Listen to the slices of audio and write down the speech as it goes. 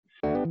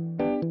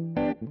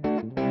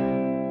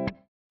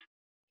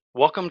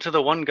Welcome to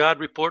the One God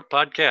Report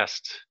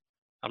podcast.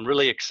 I'm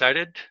really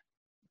excited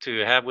to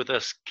have with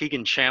us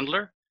Keegan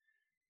Chandler,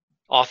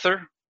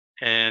 author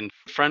and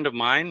friend of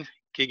mine.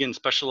 Keegan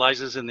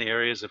specializes in the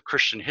areas of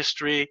Christian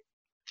history,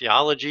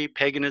 theology,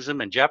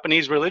 paganism, and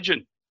Japanese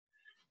religion.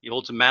 He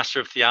holds a Master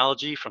of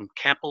Theology from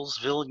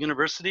Campbellsville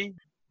University.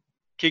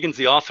 Keegan's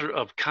the author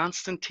of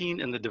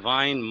Constantine and the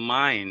Divine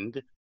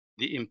Mind,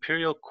 The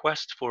Imperial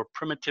Quest for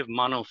Primitive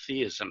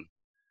Monotheism,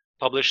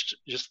 published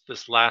just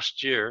this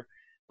last year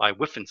by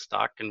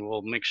Wittgenstock, and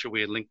we'll make sure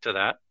we link to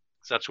that,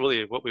 because that's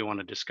really what we want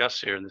to discuss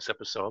here in this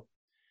episode.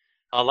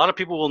 A lot of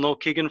people will know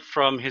Keegan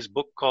from his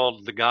book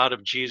called The God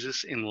of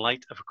Jesus in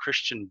Light of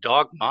Christian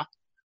Dogma.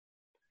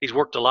 He's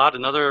worked a lot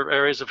in other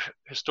areas of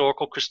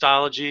historical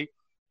Christology.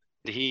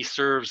 He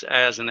serves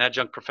as an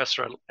adjunct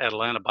professor at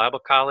Atlanta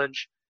Bible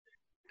College,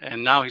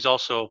 and now he's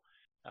also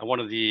one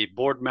of the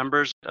board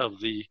members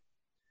of the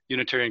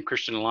Unitarian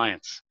Christian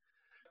Alliance.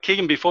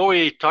 Keegan, before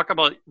we talk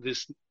about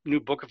this new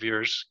book of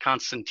yours,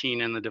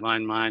 Constantine and the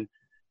Divine Mind,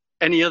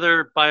 any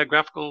other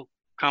biographical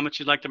comments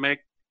you'd like to make?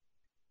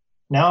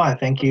 No, I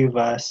think you've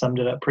summed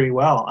it up pretty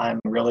well. I'm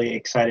really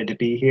excited to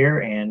be here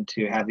and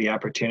to have the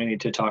opportunity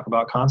to talk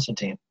about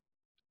Constantine.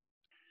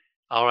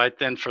 All right,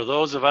 then, for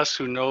those of us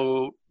who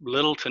know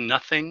little to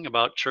nothing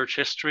about church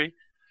history,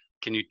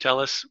 can you tell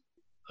us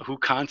who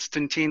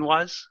Constantine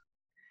was?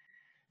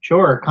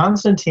 Sure.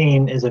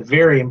 Constantine is a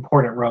very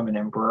important Roman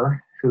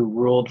emperor who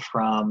ruled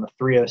from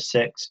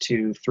 306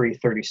 to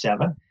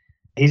 337.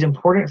 He's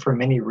important for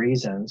many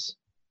reasons,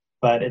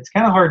 but it's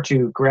kind of hard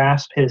to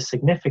grasp his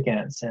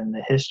significance in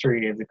the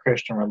history of the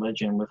Christian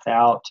religion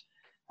without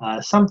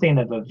something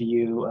of a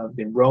view of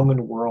the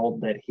Roman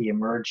world that he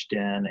emerged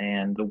in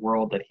and the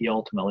world that he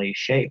ultimately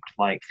shaped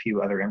like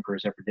few other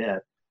emperors ever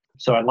did.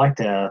 So I'd like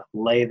to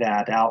lay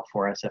that out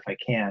for us if I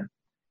can.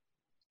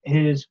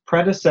 His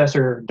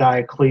predecessor,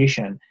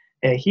 Diocletian,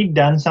 he'd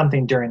done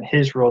something during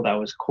his rule that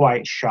was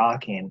quite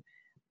shocking.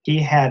 He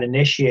had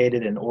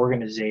initiated an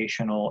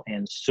organizational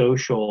and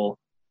social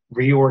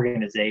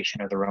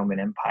reorganization of the Roman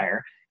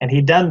Empire. And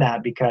he'd done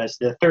that because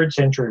the 3rd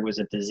century was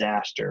a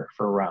disaster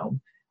for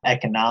Rome,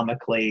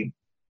 economically,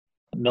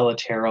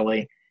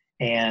 militarily,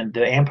 and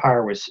the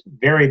empire was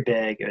very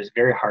big. It was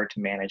very hard to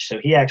manage. So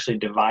he actually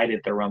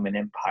divided the Roman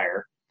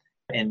Empire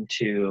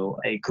into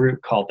a group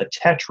called the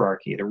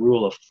Tetrarchy, the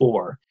rule of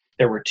 4.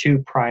 There were 2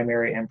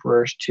 primary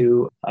emperors,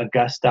 2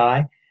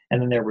 Augusti,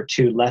 and then there were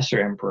 2 lesser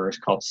emperors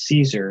called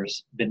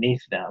Caesars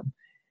beneath them.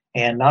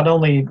 And not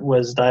only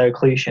was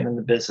Diocletian in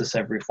the business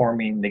of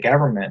reforming the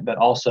government, but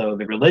also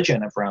the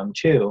religion of Rome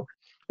too,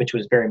 which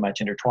was very much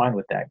intertwined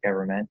with that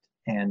government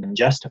and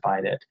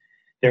justified it.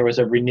 There was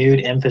a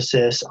renewed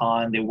emphasis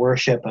on the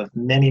worship of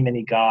many,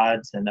 many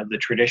gods and of the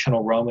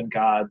traditional Roman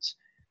gods.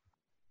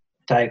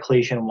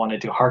 Diocletian wanted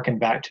to hearken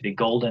back to the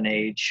golden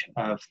age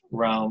of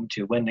Rome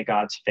to win the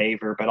gods'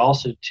 favor, but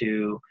also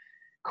to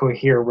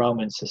cohere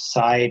Roman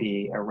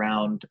society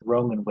around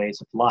Roman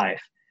ways of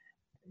life.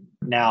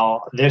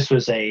 Now, this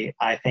was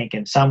I think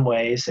in some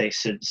ways, a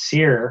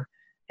sincere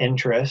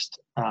interest,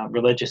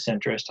 religious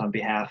interest on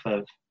behalf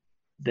of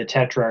the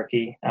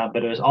Tetrarchy,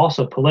 but it was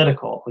also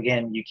political.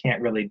 Again, you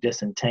can't really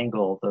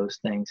disentangle those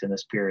things in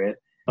this period,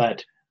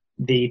 but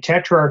the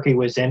Tetrarchy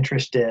was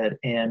interested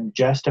in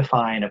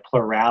justifying a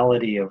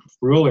plurality of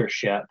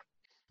rulership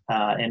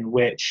in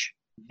which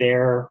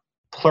their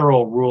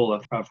plural rule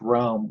of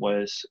Rome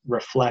was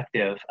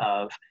reflective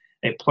of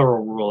a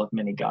plural rule of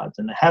many gods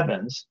in the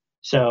heavens.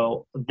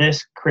 So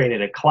this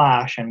created a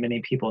clash, and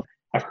many people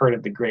have heard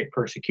of the great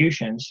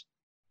persecutions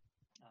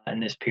in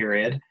this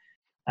period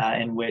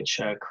in which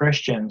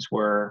Christians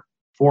were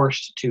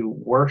forced to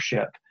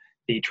worship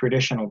the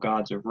traditional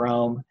gods of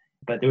Rome.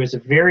 But there was a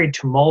very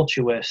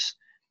tumultuous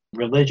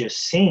religious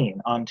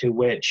scene onto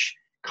which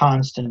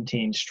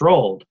Constantine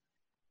strolled.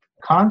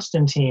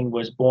 Constantine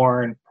was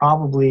born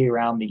probably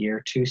around the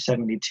year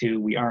 272.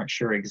 We aren't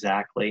sure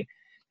exactly.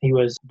 He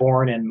was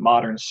born in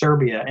modern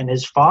Serbia, and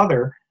his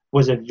father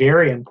was a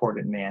very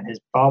important man.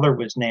 His father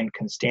was named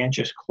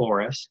Constantius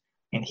Chlorus,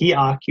 and he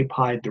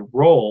occupied the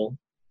role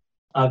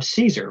of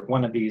Caesar,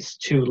 one of these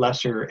 2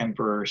 lesser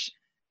emperors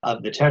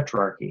of the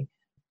Tetrarchy.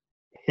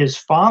 His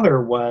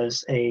father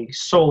was a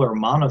solar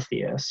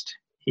monotheist.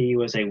 He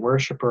was a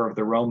worshiper of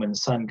the Roman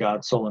sun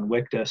god Sol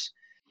Invictus.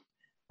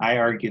 I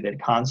argue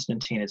that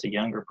Constantine, as a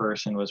younger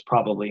person, was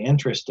probably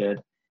interested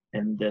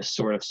in this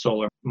sort of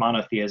solar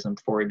monotheism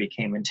before he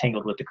became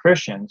entangled with the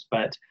Christians,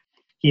 but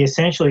he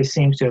essentially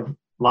seems to have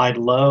lied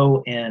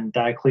low in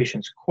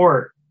Diocletian's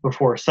court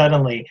before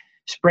suddenly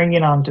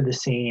springing onto the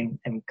scene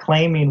and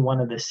claiming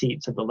one of the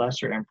seats of the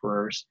lesser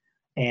emperors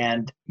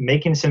and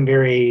making some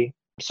very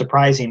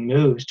surprising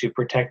moves to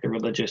protect the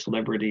religious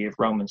liberty of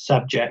Roman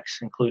subjects,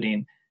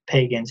 including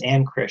pagans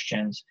and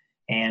Christians,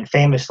 and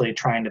famously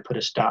trying to put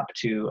a stop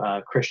to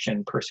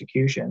Christian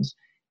persecutions.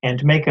 And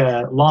to make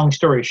a long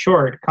story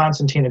short,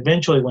 Constantine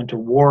eventually went to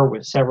war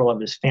with several of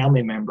his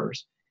family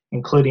members,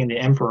 including the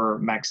Emperor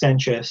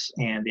Maxentius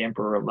and the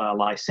Emperor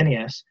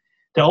Licinius,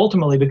 to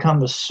ultimately become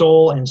the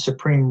sole and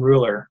supreme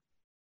ruler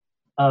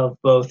of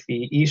both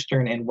the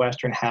eastern and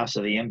western halves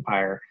of the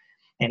empire.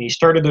 And he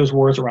started those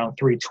wars around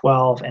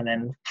 312 and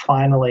then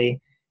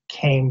finally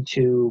came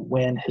to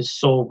win his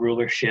sole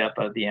rulership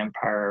of the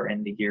empire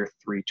in the year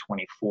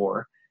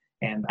 324.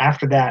 And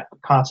after that,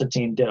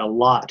 Constantine did a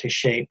lot to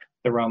shape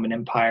the Roman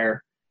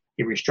Empire.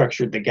 He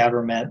restructured the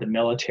government, the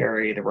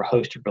military. There were a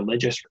host of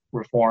religious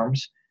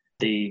reforms,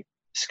 the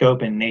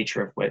scope and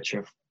nature of which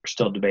are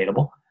still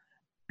debatable.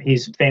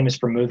 He's famous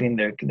for moving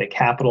the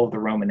capital of the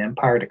Roman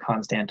Empire to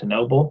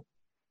Constantinople,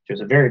 which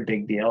was a very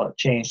big deal. It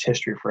changed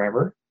history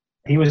forever.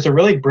 He was a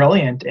really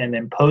brilliant and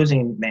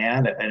imposing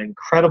man, an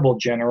incredible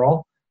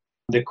general.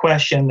 The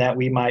question that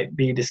we might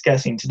be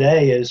discussing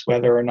today is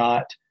whether or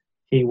not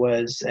he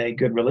was a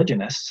good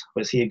religionist.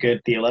 Was he a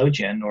good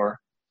theologian or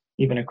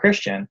even a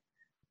Christian?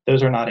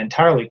 Those are not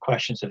entirely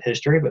questions of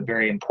history, but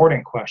very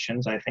important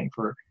questions, I think,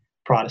 for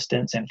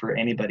Protestants and for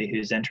anybody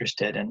who's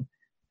interested in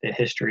the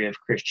history of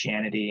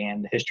Christianity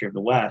and the history of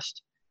the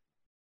West.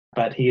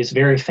 But he is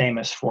very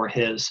famous for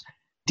his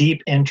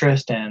deep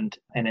interest and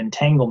an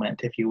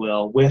entanglement, if you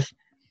will, with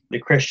the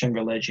Christian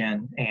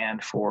religion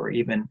and for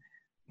even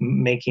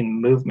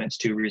making movements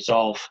to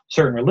resolve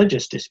certain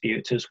religious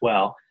disputes as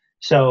well.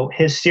 So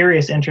his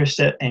serious interest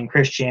in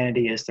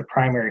Christianity is the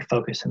primary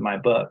focus in my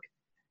book.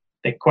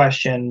 The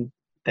question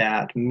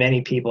that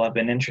many people have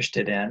been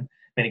interested in,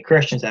 many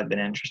Christians have been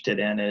interested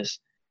in, is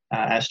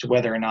as to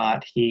whether or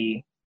not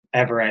he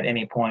ever at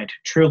any point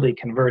truly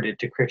converted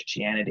to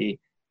Christianity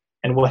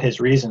and what his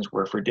reasons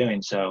were for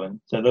doing so.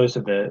 And so those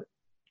are the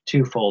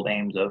twofold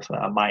aims of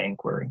my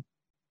inquiry.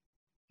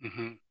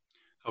 Mm-hmm.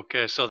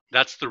 Okay, so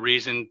that's the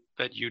reason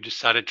that you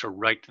decided to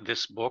write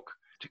this book,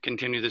 to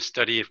continue the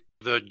study of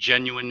the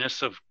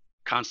genuineness of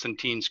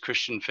Constantine's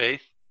Christian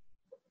faith?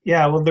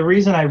 Yeah, well, the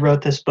reason I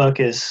wrote this book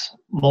is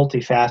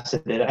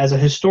multifaceted. As a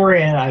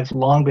historian, I've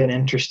long been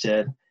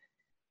interested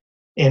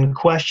in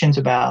questions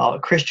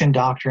about Christian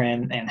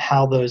doctrine and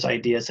how those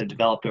ideas have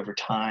developed over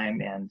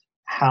time and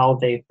how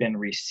they've been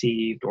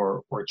received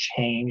or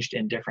changed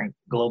in different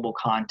global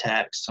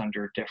contexts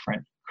under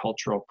different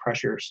cultural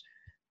pressures.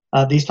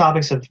 These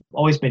topics have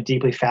always been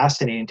deeply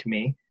fascinating to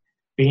me,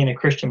 being a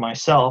Christian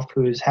myself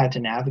who's had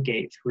to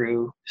navigate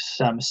through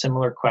some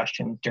similar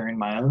questions during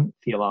my own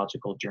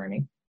theological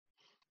journey.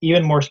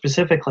 Even more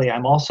specifically,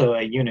 I'm also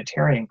a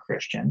Unitarian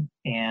Christian,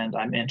 and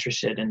I'm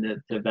interested in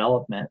the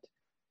development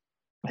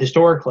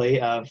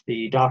historically of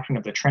the doctrine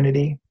of the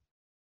Trinity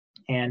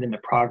and in the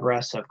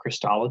progress of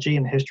Christology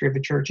in the history of the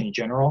church in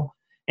general.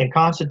 And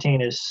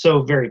Constantine is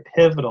so very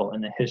pivotal in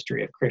the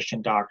history of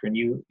Christian doctrine.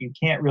 You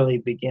can't really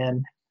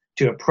begin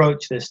to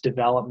approach this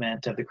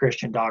development of the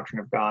Christian doctrine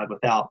of God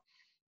without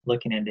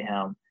looking into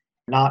him,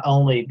 not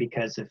only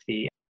because of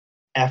the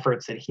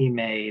efforts that he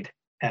made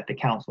at the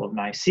Council of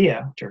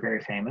Nicaea, which are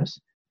very famous,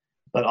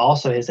 but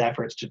also his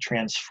efforts to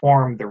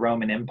transform the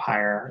Roman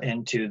Empire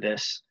into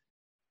this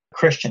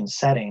Christian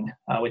setting,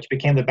 which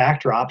became the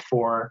backdrop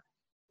for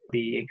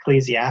the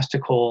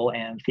ecclesiastical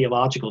and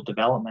theological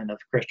development of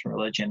Christian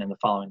religion in the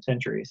following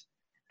centuries.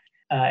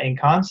 In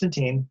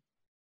Constantine,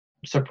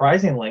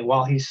 surprisingly,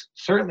 while he's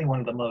certainly one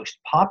of the most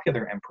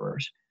popular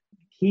emperors,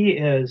 he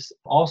is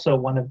also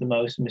one of the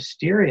most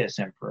mysterious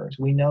emperors.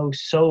 We know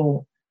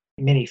so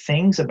many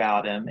things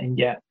about him, and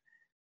yet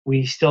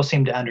we still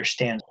seem to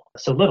understand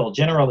so little,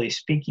 generally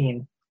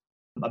speaking,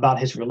 about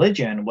his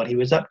religion, what he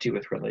was up to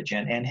with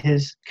religion, and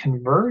his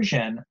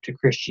conversion to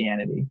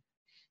Christianity.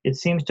 It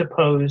seems to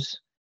pose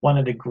one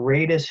of the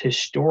greatest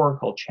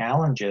historical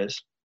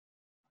challenges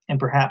and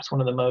perhaps one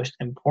of the most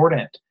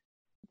important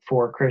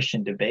for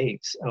Christian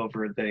debates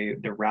over the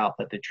route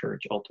that the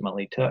church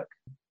ultimately took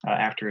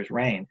after his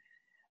reign.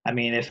 I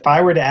mean, if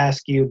I were to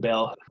ask you,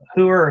 Bill,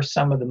 who are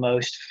some of the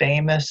most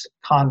famous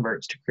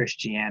converts to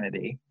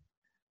Christianity,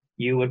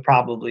 you would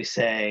probably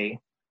say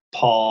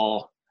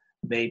Paul,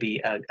 maybe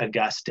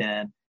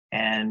Augustine,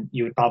 and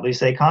you would probably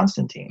say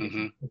Constantine.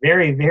 Mm-hmm.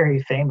 Very,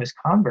 very famous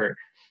convert.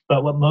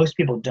 But what most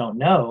people don't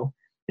know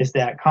is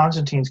that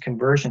Constantine's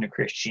conversion to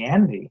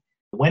Christianity,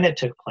 when it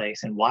took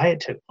place and why it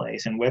took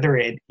place and whether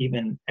it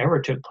even ever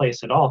took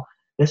place at all,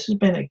 this has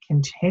been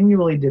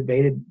continually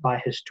debated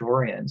by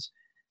historians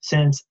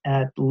since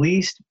at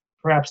least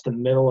perhaps the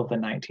middle of the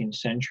 19th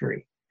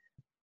century.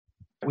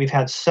 We've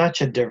had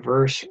such a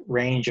diverse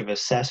range of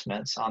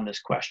assessments on this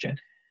question.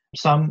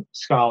 Some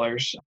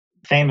scholars,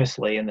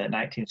 famously in the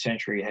 19th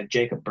century, had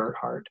Jacob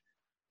Burckhardt,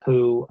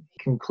 who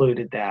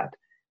concluded that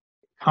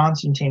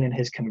Constantine and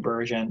his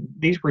conversion,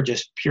 these were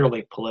just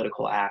purely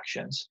political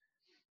actions.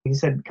 He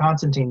said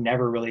Constantine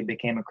never really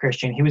became a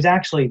Christian. He was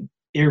actually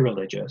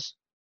irreligious.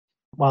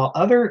 While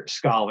other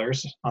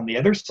scholars on the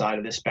other side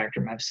of the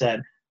spectrum have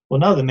said, well,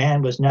 no, the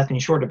man was nothing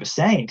short of a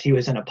saint. He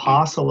was an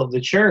apostle of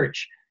the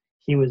church.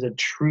 He was a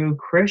true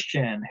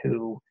Christian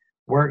who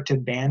worked to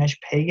banish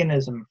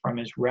paganism from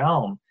his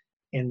realm.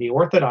 In the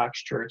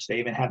Orthodox Church, they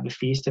even have the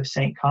feast of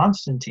St.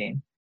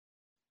 Constantine.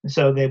 And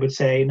so they would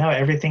say, no,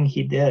 everything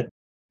he did,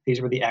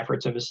 these were the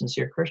efforts of a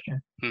sincere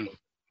Christian.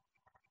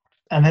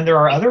 And then there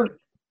are other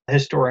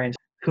historians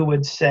who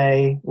would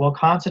say, well,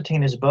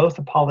 Constantine is both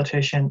a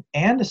politician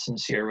and a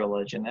sincere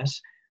religionist.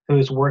 who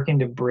is working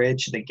to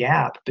bridge the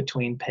gap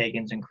between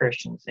pagans and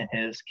Christians in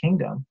his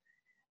kingdom.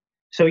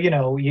 So,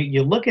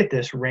 you look at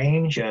this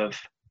range of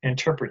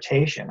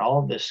interpretation, all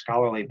of this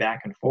scholarly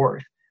back and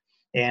forth,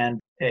 and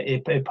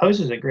it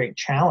poses a great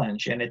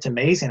challenge. And it's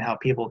amazing how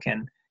people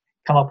can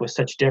come up with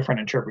such different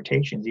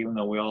interpretations, even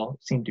though we all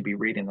seem to be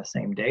reading the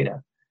same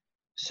data.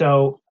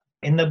 So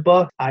in the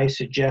book, I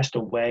suggest a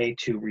way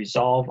to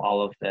resolve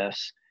all of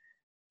this,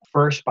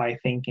 first by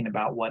thinking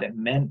about what it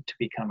meant to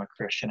become a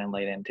Christian in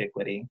late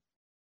antiquity.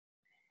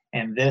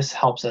 And this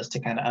helps us to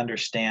kind of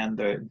understand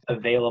the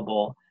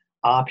available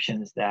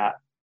options, that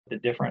the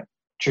different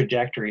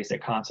trajectories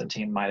that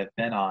Constantine might have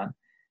been on.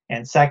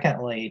 And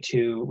secondly,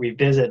 to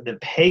revisit the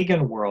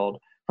pagan world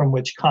from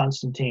which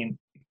Constantine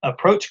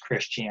approached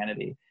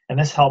Christianity. And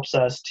this helps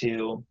us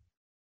to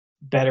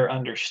better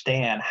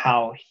understand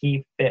how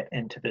he fit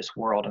into this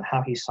world and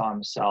how he saw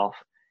himself.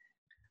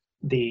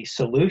 The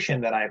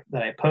solution that I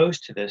pose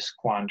to this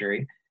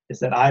quandary is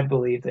that I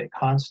believe that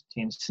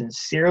Constantine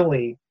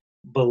sincerely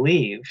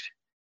believed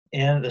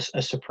in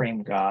a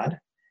supreme God,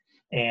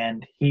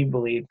 and he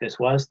believed this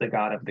was the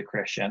God of the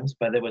Christians,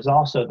 but it was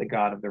also the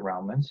God of the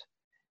Romans,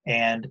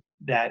 and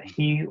that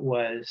he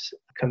was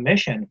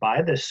commissioned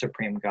by this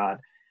supreme God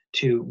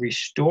to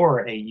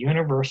restore a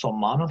universal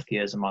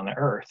monotheism on the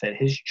earth, that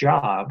his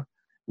job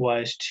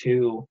was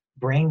to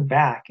bring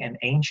back an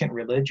ancient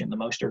religion, the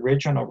most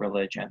original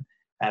religion,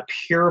 a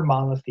pure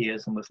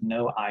monotheism with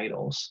no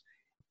idols.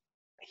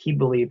 He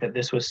believed that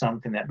this was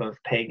something that both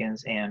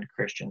pagans and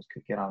Christians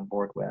could get on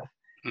board with.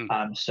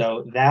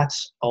 So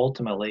that's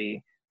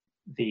ultimately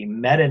the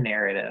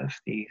meta-narrative,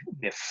 the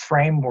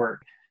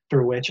framework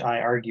through which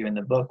I argue in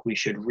the book we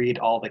should read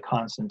all the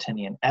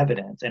Constantinian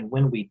evidence. And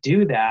when we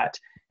do that,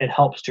 it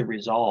helps to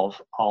resolve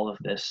all of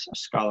this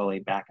scholarly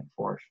back and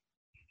forth.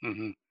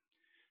 Mm-hmm.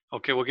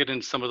 Okay, we'll get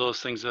into some of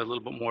those things in a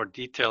little bit more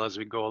detail as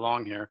we go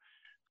along here.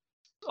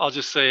 I'll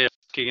just say,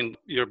 Keegan,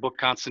 your book,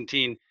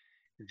 Constantine,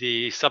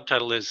 the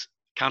subtitle is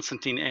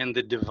Constantine and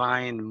the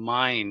Divine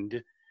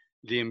Mind,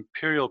 the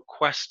Imperial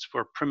Quest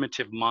for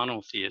Primitive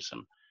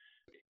Monotheism.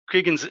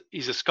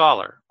 He's a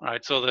scholar,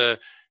 right? So the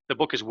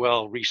book is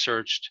well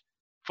researched,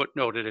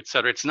 footnoted, et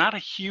cetera. It's not a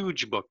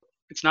huge book.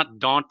 It's not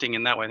daunting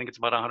in that way. I think it's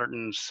about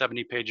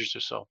 170 pages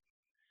or so.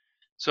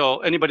 So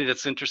anybody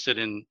that's interested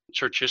in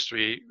church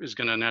history is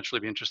going to naturally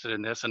be interested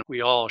in this, and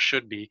we all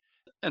should be.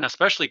 And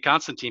especially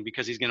Constantine,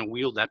 because he's going to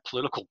wield that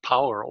political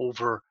power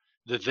over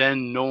the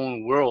then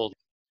known world.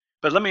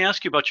 But let me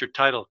ask you about your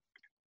title.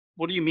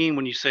 What do you mean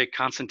when you say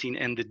Constantine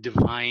and the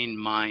Divine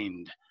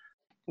Mind?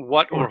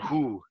 What or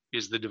who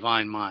is the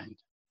Divine Mind?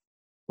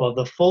 Well,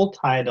 the full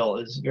title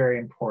is very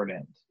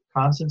important.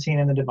 Constantine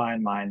and the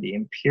Divine Mind, the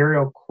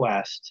Imperial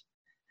Quest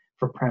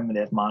for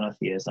Primitive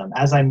Monotheism.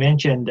 As I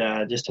mentioned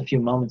just a few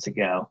moments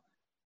ago,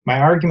 my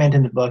argument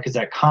in the book is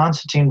that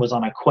Constantine was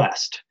on a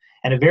quest,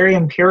 and a very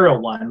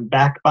imperial one,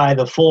 backed by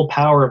the full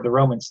power of the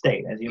Roman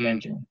state, as you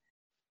mentioned.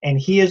 And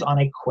he is on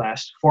a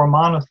quest for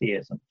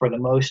monotheism, for the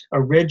most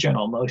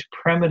original, most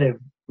primitive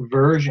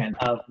version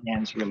of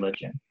man's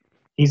religion.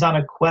 He's on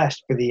a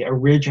quest for the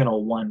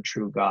original one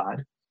true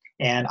God.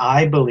 And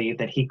I believe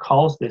that he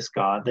calls this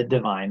God the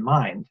Divine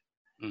Mind.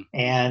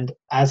 And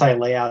as I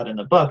lay out in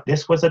the book,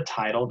 this was a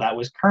title that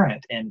was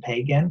current in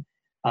pagan,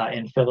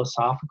 in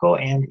philosophical,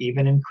 and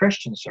even in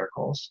Christian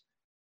circles.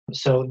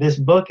 So this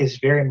book is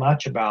very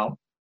much about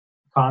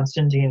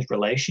Constantine's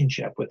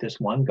relationship with this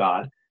one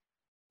God,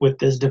 with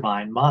this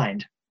divine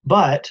mind.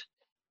 But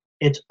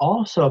it's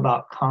also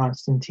about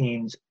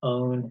Constantine's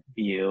own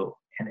view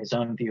and his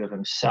own view of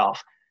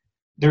himself.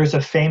 There's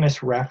a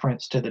famous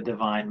reference to the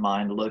divine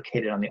mind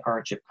located on the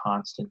Arch of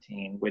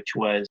Constantine, which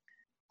was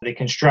the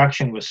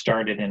construction was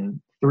started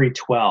in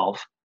 312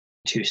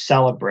 to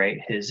celebrate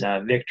his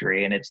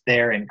victory, and it's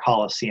there in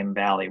Colosseum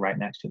Valley, right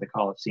next to the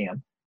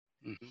Colosseum.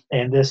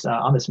 And this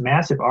on this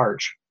massive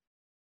arch,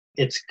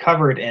 it's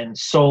covered in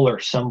solar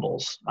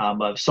symbols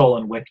of Sol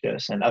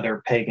Invictus and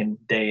other pagan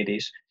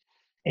deities.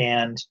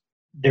 And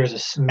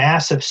there's a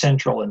massive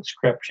central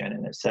inscription,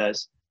 and it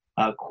says,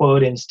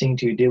 quod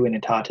instinctu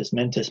divinitatis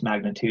mentis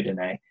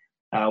magnitudine,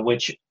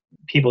 which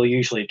people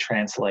usually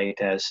translate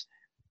as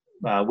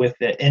with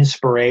the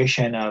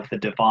inspiration of the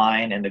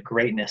divine and the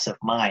greatness of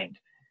mind.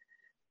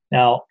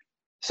 Now,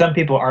 some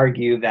people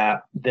argue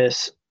that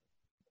this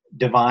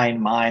divine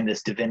mind,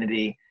 this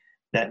divinity,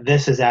 that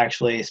this is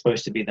actually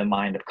supposed to be the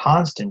mind of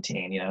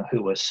Constantine,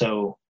 who was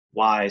so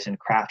wise and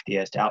crafty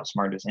as to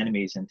outsmart his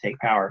enemies and take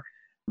power.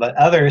 But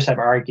others have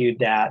argued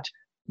that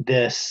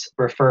this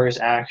refers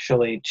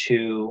actually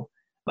to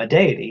a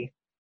deity.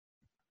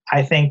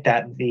 I think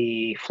that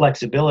the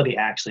flexibility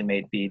actually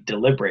may be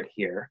deliberate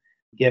here,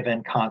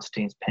 given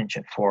Constantine's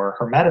penchant for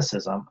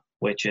Hermeticism,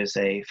 which is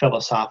a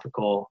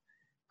philosophical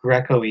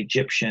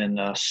Greco-Egyptian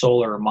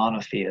solar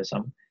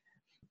monotheism.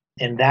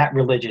 In that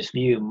religious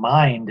view,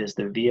 mind is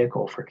the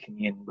vehicle for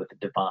communion with the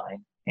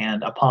divine.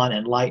 And upon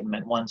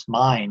enlightenment, one's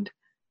mind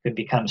could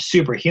become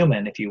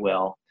superhuman, if you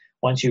will,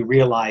 once you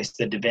realize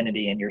the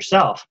divinity in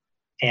yourself.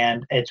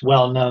 And it's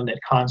well known that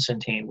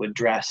Constantine would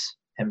dress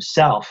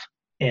himself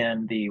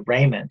in the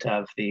raiment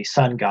of the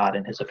sun god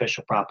in his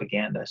official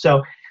propaganda.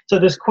 So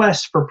this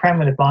quest for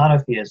primitive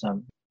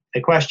monotheism,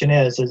 the question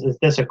is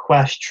this a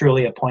quest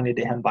truly appointed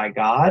to him by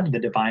God, the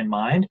divine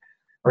mind,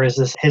 or is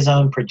this his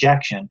own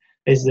projection?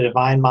 Is the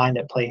divine mind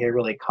at play here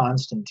really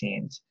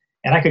Constantine's?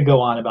 And I could go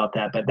on about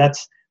that, but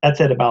that's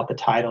it about the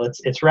title.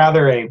 It's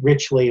rather a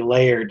richly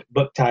layered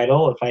book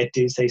title, if I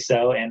do say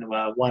so, and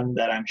one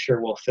that I'm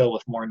sure will fill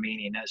with more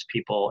meaning as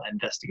people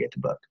investigate the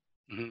book.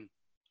 Mm-hmm.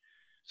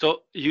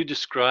 So you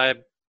describe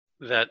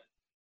that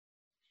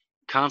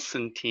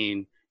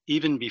Constantine,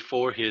 even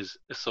before his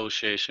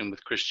association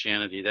with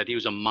Christianity, that he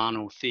was a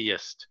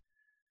monotheist.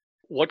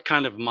 What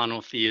kind of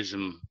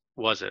monotheism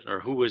was it, or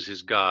who was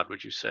his God,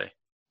 would you say?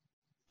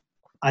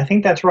 I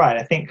think that's right.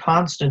 I think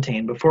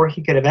Constantine, before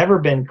he could have ever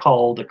been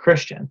called a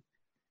Christian,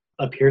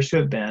 appears to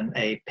have been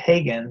a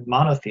pagan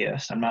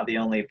monotheist. I'm not the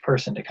only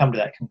person to come to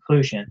that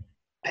conclusion.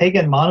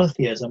 Pagan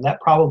monotheism, that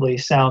probably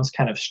sounds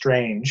kind of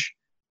strange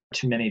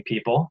to many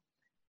people.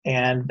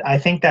 And I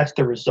think that's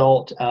the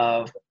result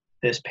of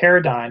this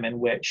paradigm in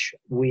which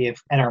in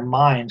our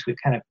minds,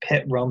 we've kind of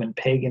pit Roman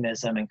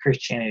paganism and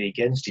Christianity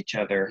against each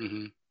other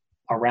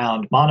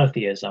around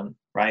monotheism,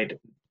 right?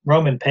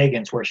 Roman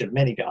pagans worship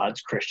many gods.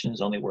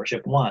 Christians only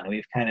worship one.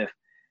 We've kind of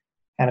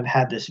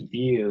had this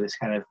view, this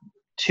kind of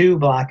too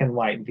black and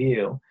white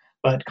view.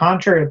 But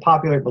contrary to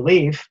popular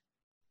belief,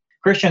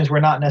 Christians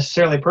were not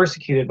necessarily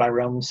persecuted by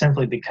Rome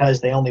simply because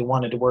they only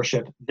wanted to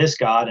worship this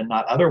God and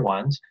not other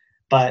ones,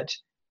 but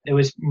it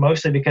was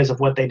mostly because of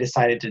what they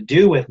decided to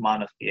do with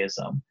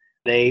monotheism.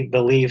 They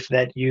believed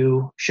that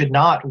you should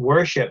not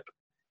worship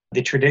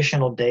the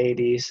traditional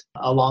deities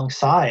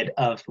alongside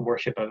of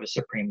worship of a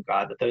supreme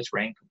God, that those were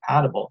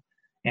incompatible.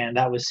 And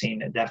that was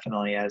seen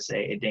definitely as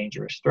a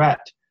dangerous threat.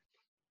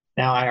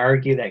 Now, I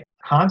argue that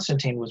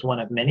Constantine was one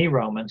of many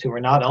Romans who were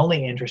not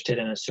only interested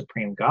in a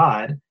supreme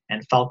God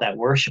and felt that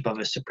worship of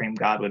a supreme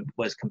God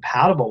was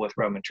compatible with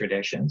Roman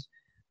traditions,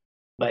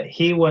 but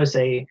he was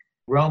a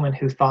Roman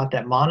who thought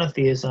that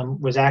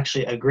monotheism was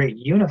actually a great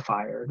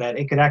unifier, that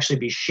it could actually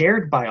be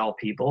shared by all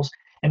peoples,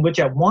 and which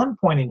at one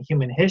point in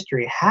human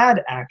history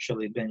had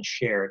actually been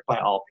shared by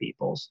all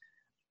peoples.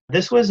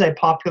 This was a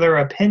popular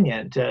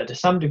opinion to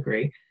some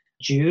degree.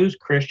 Jews,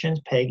 Christians,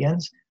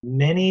 pagans,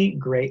 many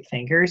great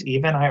thinkers,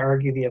 even I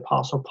argue the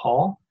Apostle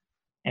Paul,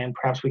 and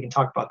perhaps we can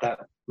talk about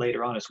that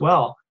later on as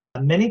well.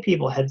 Many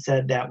people had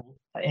said that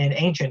in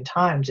ancient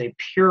times, a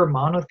pure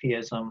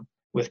monotheism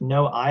with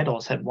no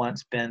idols had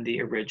once been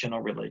the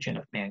original religion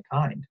of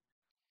mankind.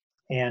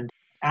 And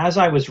as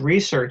I was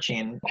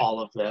researching all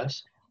of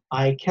this,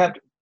 I kept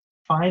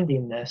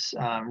finding this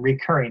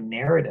recurring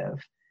narrative.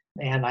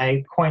 And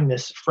I coined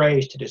this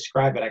phrase to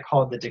describe it. I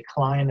call it the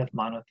decline of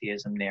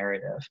monotheism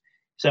narrative.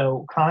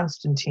 So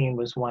Constantine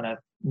was one of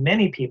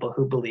many people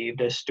who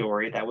believed a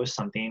story that was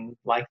something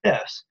like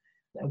this.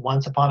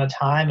 Once upon a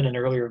time, in an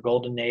earlier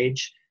golden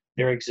age,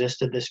 there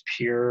existed this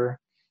pure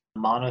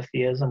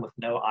monotheism with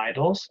no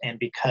idols. And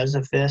because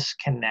of this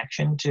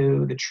connection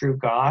to the true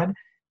God,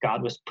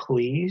 God was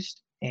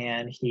pleased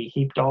and he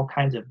heaped all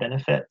kinds of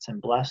benefits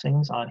and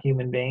blessings on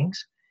human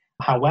beings.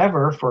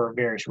 However, for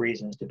various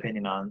reasons,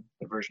 depending on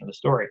the version of the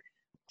story,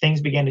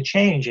 things began to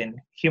change and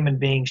human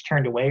beings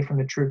turned away from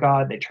the true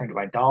God. They turned to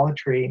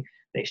idolatry.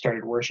 They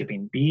started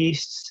worshiping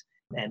beasts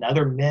and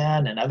other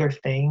men and other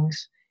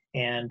things.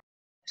 And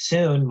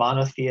soon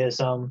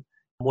monotheism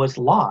was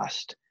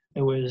lost.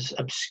 It was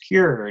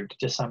obscured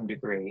to some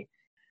degree.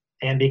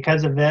 And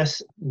because of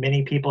this,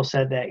 many people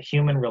said that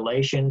human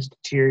relations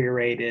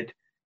deteriorated,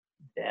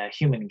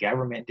 human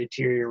government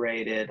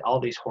deteriorated,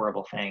 all these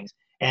horrible things.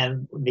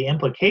 And the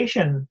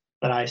implication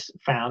that I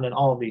found in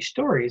all of these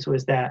stories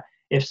was that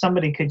if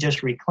somebody could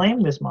just reclaim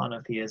this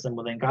monotheism,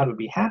 well, then God would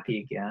be happy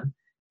again.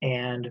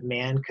 And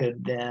man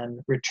could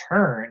then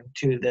return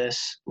to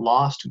this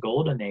lost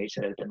golden age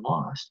that had been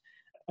lost.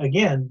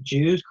 Again,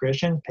 Jews,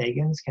 Christians,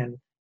 pagans can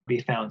be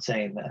found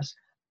saying this.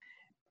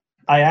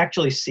 I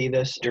actually see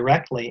this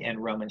directly in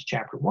Romans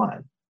chapter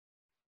 1,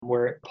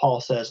 where Paul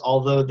says,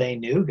 although they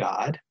knew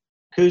God,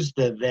 who's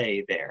the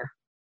they there?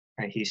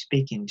 Right? He's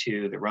speaking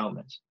to the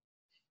Romans.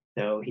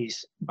 So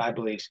he's, I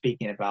believe,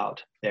 speaking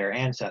about their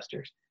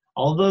ancestors.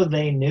 Although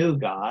they knew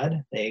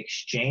God, they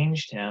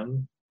exchanged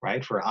him,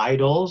 right, for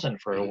idols and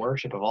for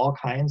worship of all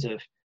kinds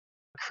of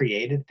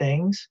created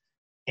things.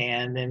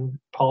 And then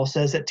Paul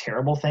says that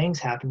terrible things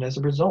happened as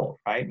a result,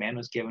 right? Man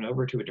was given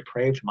over to a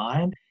depraved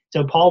mind.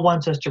 So Paul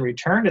wants us to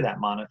return to that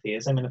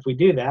monotheism. And if we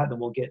do that, then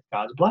we'll get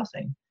God's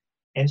blessing.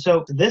 And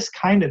so this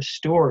kind of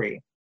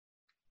story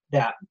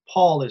that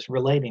Paul is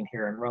relating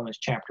here in Romans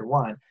chapter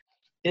 1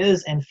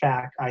 is, in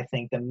fact, I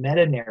think, the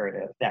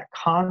meta-narrative that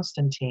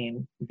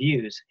Constantine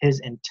views his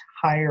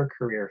entire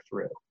career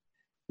through.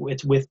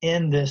 It's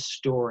within this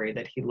story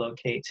that he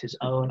locates his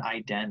own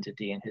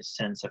identity and his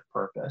sense of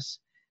purpose.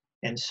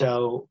 And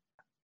so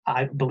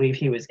I believe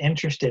he was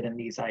interested in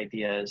these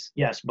ideas,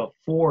 yes,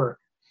 before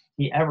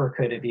he ever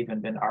could have even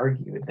been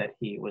argued that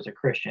he was a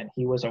Christian.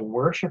 He was a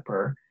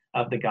worshiper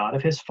of the God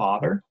of his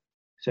father.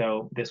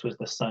 So this was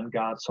the sun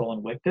god Sol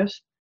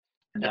Invictus.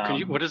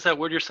 What is that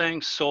word you're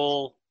saying?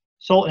 Sol?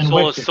 Sol Sol is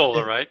Invictus.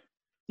 solar, right?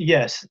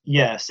 Yes,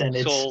 yes, and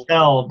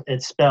Sol.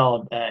 it's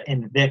spelled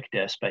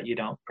Invictus, but you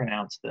don't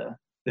pronounce the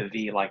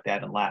V like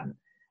that in Latin.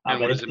 And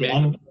what But does it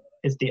mean?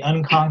 it's the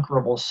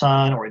unconquerable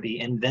sun, or the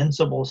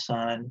invincible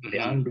sun, the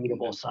Mm-hmm.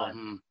 unbeatable Invincible.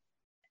 sun.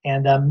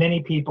 And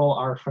many people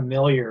are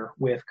familiar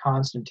with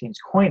Constantine's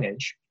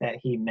coinage that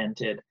he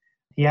minted.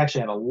 He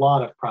actually had a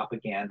lot of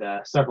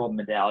propaganda, several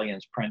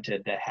medallions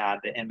printed that had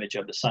the image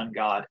of the sun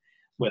god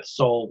with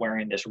Sol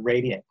wearing this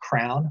radiant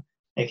crown.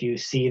 If you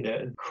see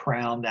the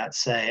crown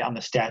that's, say, on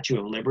the Statue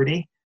of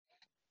Liberty,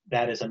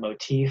 that is a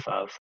motif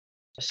of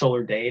a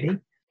solar deity.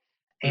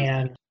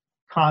 And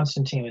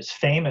Constantine was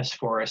famous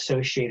for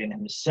associating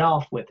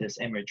himself with this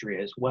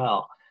imagery as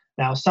well.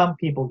 Now, some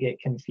people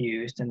get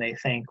confused and they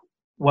think,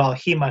 well,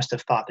 he must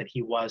have thought that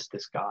he was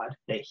this god,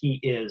 that he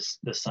is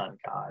the sun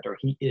god, or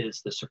he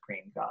is the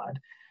supreme god.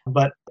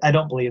 But I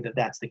don't believe that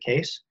that's the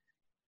case.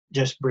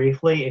 Just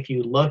briefly, if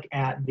you look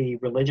at the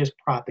religious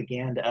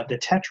propaganda of the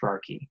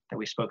Tetrarchy that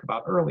we spoke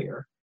about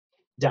earlier,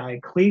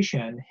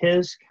 Diocletian,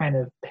 his kind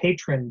of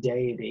patron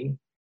deity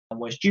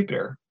was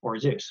Jupiter or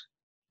Zeus.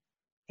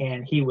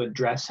 And he would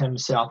dress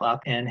himself up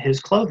in his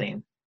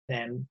clothing,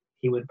 and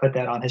he would put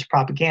that on his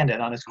propaganda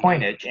and on his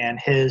coinage. And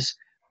his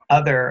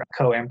other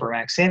co-emperor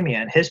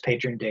Maximian, his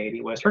patron deity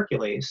was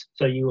Hercules.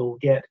 So you will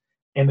get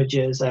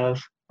images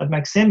of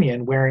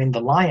Maximian wearing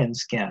the lion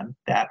skin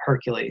that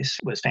Hercules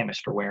was famous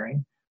for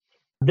wearing.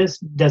 This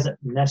doesn't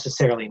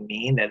necessarily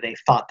mean that they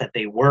thought that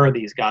they were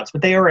these gods,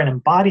 but they are an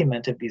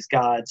embodiment of these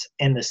gods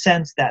in the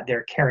sense that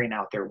they're carrying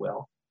out their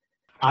will.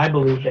 I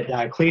believe that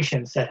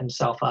Diocletian set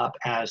himself up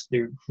as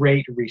the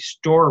great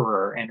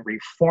restorer and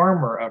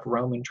reformer of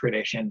Roman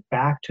tradition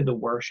back to the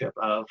worship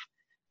of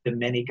the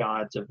many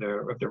gods of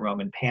the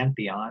Roman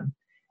pantheon.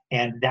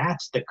 And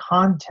that's the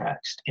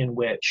context in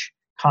which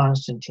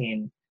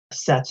Constantine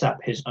sets up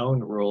his own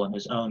rule and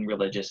his own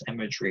religious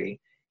imagery.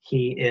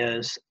 He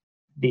is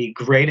the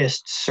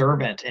greatest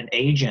servant and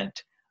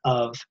agent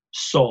of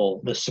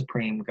Sol, the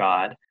supreme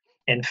god.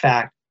 In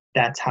fact,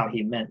 that's how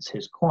he mints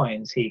his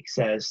coins. He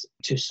says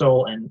to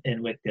Sol and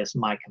Invictus,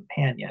 my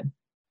companion.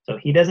 So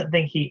he doesn't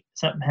think he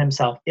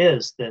himself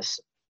is this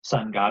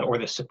sun god or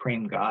the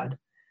supreme god.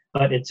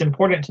 But it's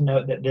important to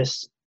note that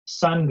this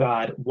sun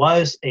god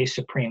was a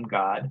supreme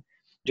god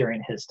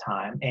during his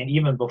time. And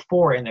even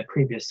before, in the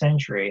previous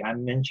century, I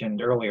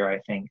mentioned earlier, I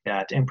think,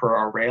 that Emperor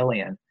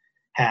Aurelian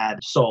had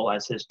Sol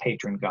as his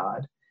patron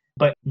god.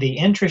 But the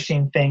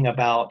interesting thing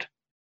about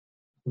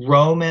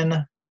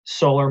Roman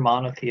solar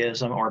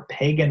monotheism or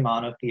pagan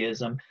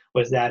monotheism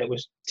was that it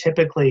was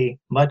typically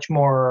much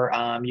more,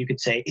 you could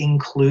say,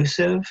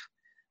 inclusive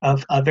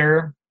of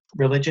other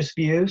religious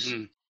views.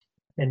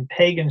 In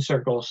pagan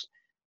circles,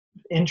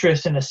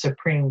 interest in a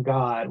supreme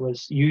god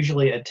was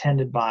usually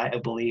attended by a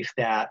belief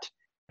that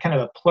kind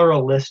of a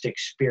pluralistic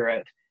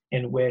spirit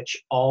in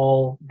which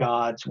all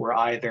gods were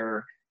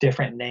either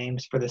different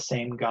names for the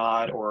same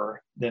god,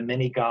 or the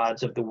many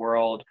gods of the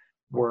world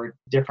were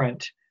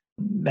different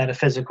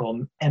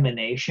metaphysical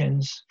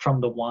emanations from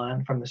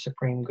the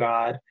supreme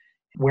god.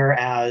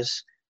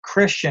 Whereas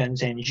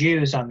Christians and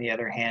Jews, on the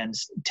other hand,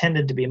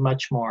 tended to be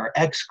much more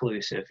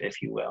exclusive,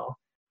 if you will,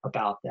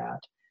 about that.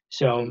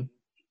 So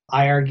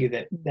I argue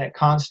that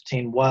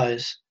Constantine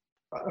was,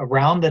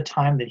 around the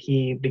time that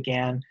he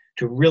began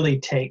to really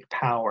take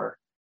power,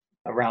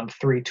 around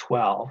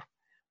 312,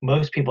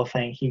 most people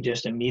think he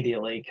just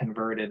immediately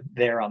converted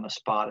there on the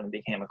spot and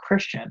became a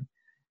Christian.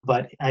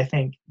 But I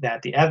think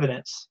that the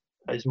evidence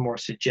is more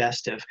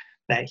suggestive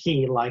that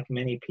he, like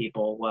many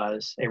people,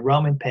 was a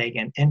Roman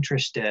pagan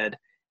interested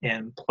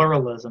in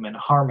pluralism and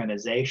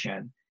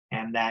harmonization,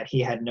 and that he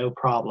had no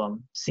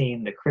problem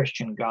seeing the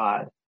Christian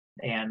God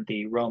and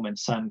the Roman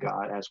sun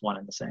god as one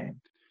and the same.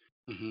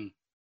 Mm-hmm.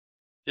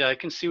 Yeah, I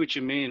can see what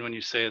you mean when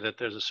you say that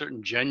there's a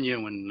certain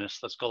genuineness,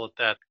 let's call it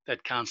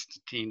that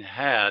Constantine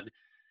had,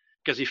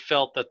 because he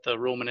felt that the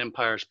Roman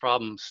Empire's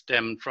problem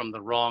stemmed from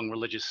the wrong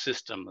religious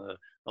system,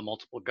 the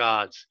multiple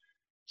gods,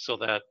 so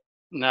that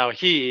now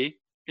he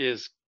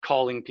is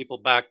calling people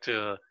back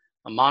to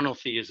a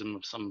monotheism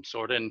of some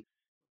sort. And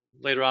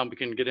later on, we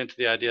can get into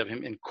the idea of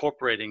him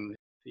incorporating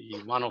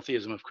the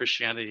monotheism of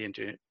Christianity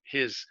into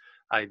his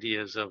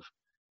ideas of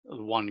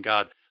one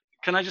God.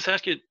 Can I just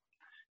ask you,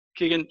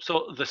 Keegan,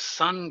 so the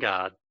sun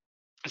god,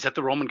 is that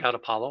the Roman god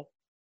Apollo?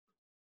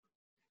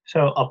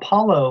 So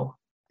Apollo,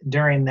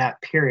 during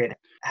that period,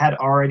 had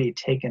already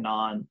taken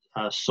on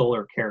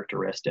solar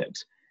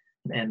characteristics,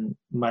 and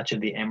much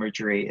of the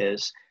imagery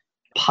is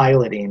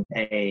piloting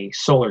a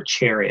solar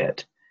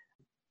chariot.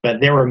 But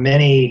there were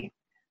many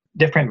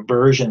different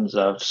versions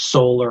of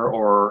solar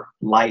or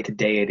light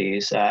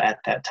deities at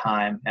that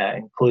time,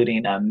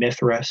 including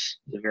Mithras,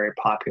 is a very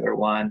popular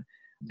one,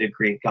 the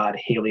Greek god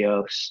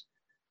Helios.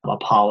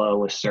 Apollo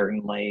was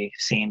certainly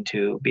seen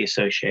to be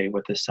associated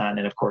with the sun,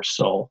 and of course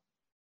Sol.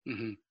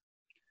 Mm-hmm.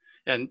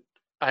 And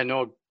I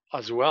know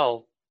as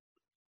well,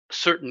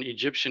 certain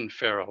Egyptian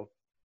pharaoh,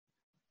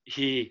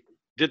 he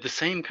did the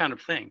same kind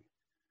of thing.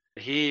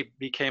 He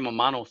became a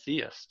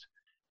monotheist.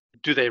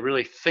 Do they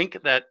really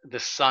think that the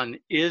sun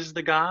is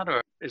the god,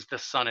 or is the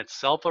sun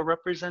itself a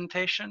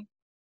representation?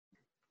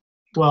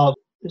 Well,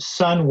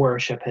 sun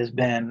worship has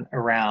been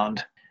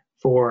around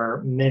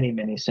for many,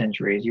 many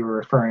centuries. You were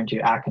referring to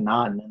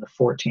Akhenaten in the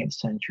 14th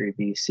century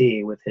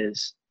BC with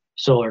his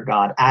solar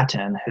god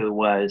Aten, who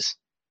was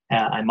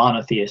a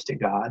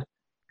monotheistic god.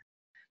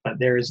 But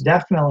there is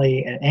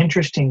definitely an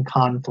interesting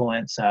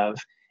confluence of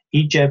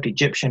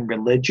Egyptian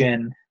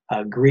religion,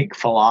 Greek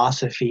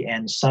philosophy,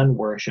 and sun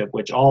worship,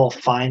 which all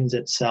finds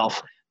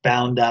itself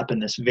bound up in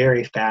this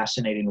very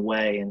fascinating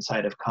way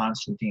inside of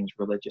Constantine's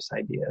religious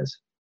ideas.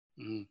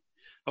 Mhm.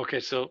 Okay,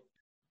 so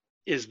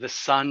is the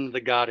sun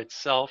the god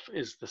itself?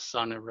 Is the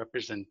sun a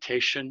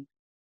representation?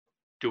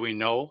 Do we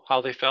know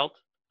how they felt?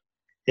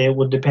 It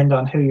would depend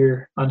on who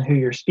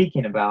you're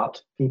speaking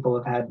about. People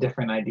have had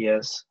different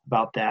ideas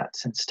about that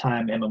since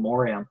time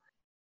immemorial.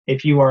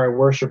 If you are a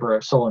worshiper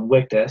of Sol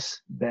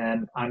Invictus,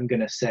 then I'm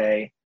going to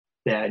say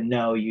that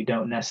no, you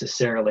don't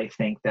necessarily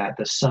think that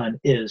the sun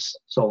is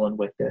Sol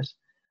Invictus.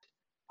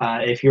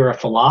 If you're a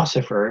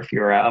philosopher, if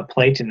you're a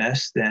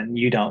Platonist, then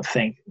you don't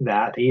think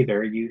that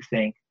either. You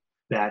think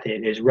that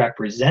it is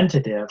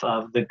representative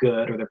of the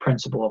good or the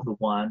principle of the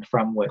one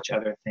from which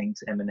other things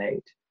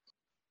emanate.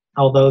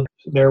 Although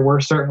there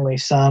were certainly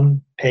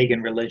some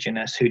pagan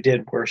religionists who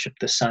did worship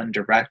the sun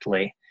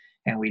directly,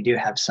 and we do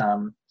have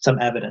some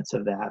evidence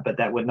of that, but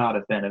that would not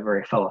have been a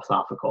very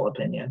philosophical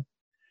opinion.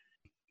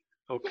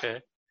 Okay.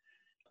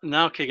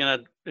 Now,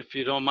 Keegan, if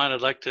you don't mind,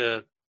 I'd like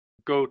to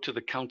go to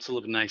the Council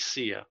of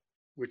Nicaea,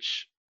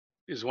 which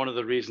is one of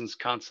the reasons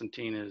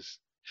Constantine is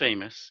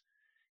famous.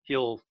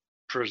 He'll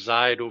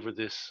preside over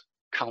this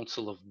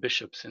council of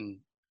bishops in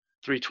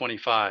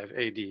 325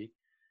 AD.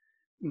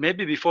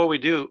 Maybe before we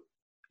do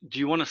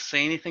you want to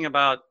say anything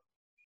about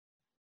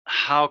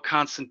how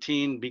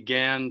Constantine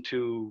began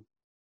to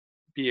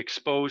be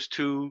exposed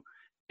to,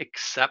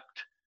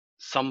 accept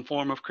some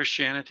form of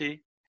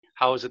Christianity?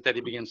 How is it that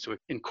he begins to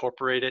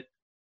incorporate it?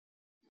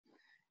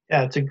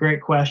 Yeah, it's a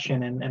great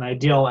question, and I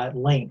deal at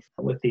length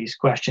with these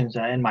questions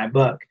in my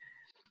book.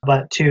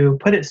 But to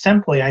put it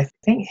simply, I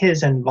think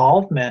his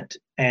involvement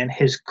and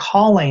his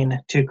calling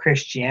to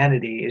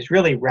Christianity is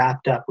really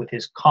wrapped up with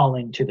his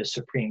calling to the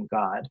supreme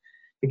God.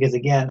 Because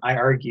again, I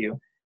argue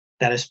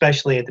that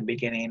especially at the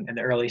beginning and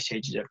the early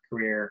stages of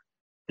career,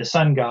 the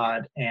sun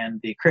god and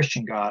the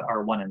Christian God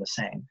are one and the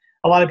same.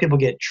 A lot of people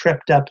get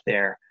tripped up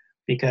there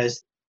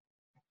because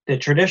the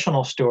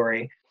traditional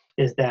story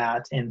is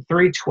that in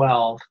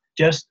 312,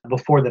 just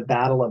before the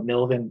Battle of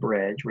Milvian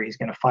Bridge, where he's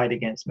going to fight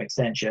against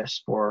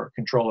Maxentius for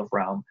control of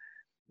Rome,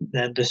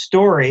 the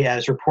story,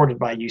 as reported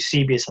by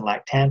Eusebius and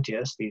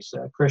Lactantius, these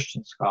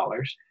Christian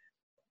scholars,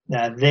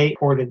 they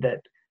reported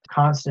that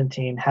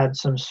Constantine had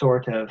some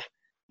sort of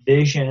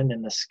vision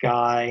in the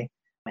sky,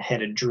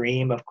 had a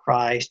dream of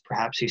Christ.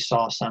 Perhaps he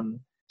saw some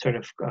sort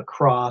of a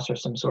cross or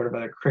some sort of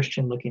other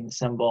Christian-looking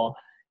symbol.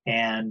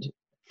 And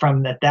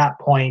from at that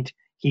point,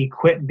 he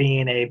quit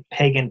being a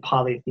pagan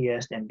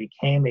polytheist and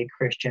became a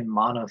Christian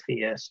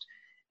monotheist.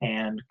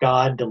 And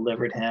God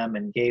delivered him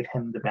and gave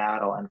him the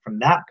battle. And from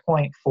that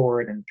point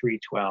forward in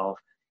 312,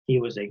 he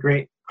was a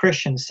great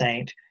Christian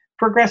saint,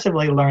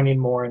 progressively learning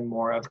more and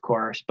more, of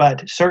course,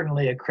 but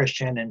certainly a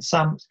Christian, and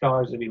some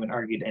scholars have even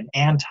argued an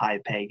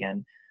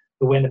anti-pagan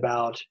who went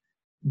about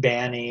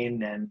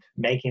banning and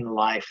making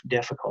life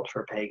difficult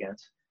for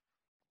pagans.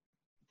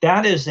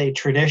 That is a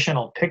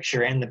traditional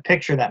picture, and the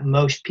picture that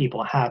most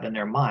people have in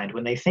their mind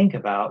when they think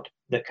about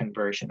the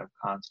conversion of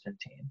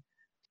Constantine.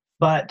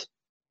 But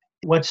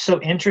what's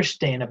so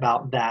interesting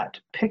about that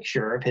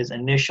picture of his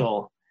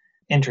initial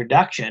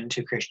introduction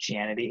to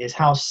Christianity is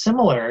how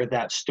similar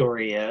that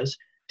story is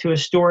to a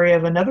story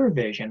of another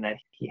vision that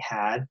he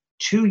had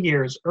 2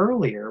 years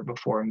earlier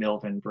before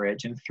Milvian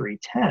Bridge in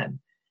 310.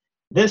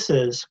 This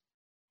is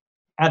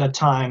at a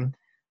time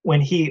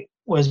when he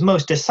was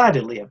most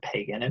decidedly a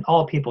pagan, and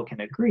all people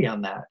can agree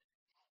on that.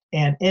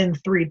 And in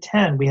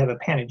 310, we have a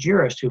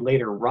panegyrist who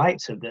later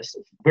writes of this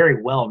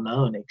very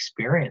well-known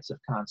experience of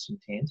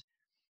Constantine's.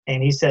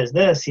 And he says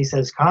this, he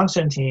says,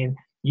 Constantine,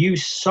 you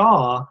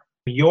saw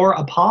your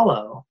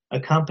Apollo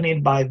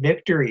accompanied by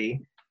victory,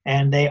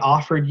 and they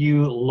offered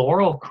you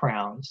laurel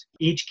crowns,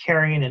 each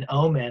carrying an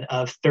omen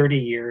of 30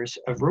 years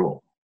of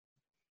rule.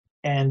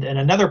 And in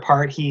another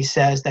part, he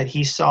says that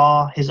he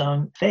saw his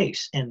own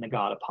face in the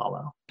god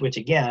Apollo, which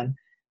again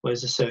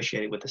was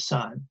associated with the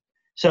sun.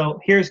 So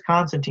here's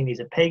Constantine, he's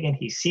a pagan,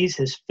 he sees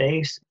his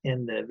face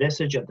in the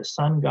visage of the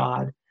sun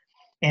god,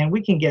 and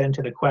we can get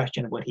into the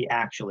question of what he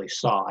actually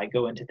saw. I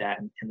go into that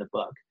in the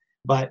book.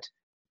 But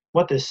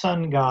what the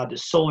sun god, the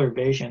solar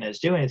vision, is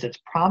doing is it's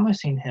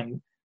promising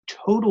him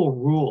total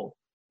rule,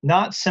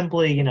 not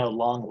simply,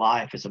 long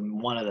life as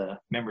one of the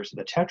members of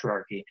the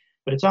Tetrarchy,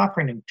 but it's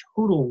offering him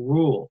total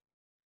rule,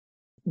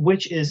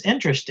 which is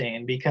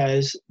interesting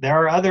because there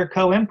are other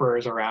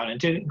co-emperors around,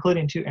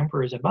 including 2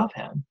 emperors above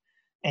him.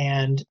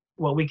 And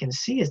what we can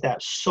see is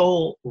that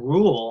sole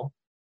rule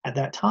at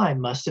that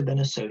time must have been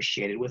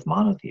associated with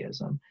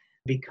monotheism.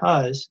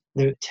 because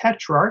the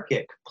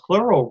tetrarchic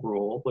plural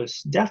rule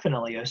was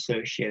definitely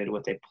associated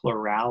with a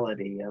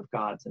plurality of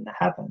gods in the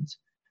heavens.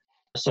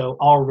 So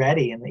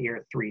already in the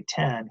year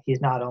 310,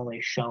 he's not only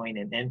showing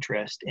an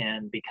interest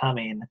in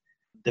becoming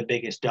the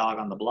biggest dog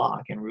on the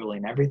block and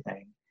ruling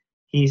everything,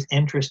 he's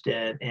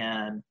interested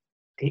in,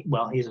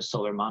 well, he's a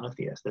solar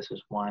monotheist. This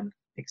is one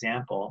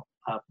example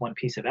of one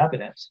piece of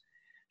evidence.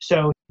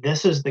 So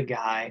this is the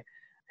guy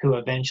who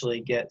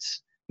eventually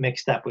gets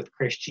mixed up with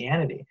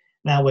Christianity.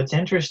 Now, what's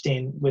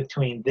interesting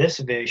between this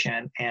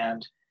vision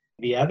and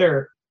the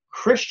other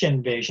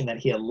Christian vision that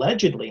he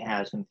allegedly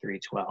has in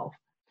 312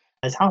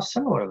 is how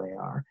similar they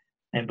are.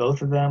 In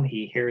both of them,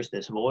 he hears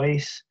this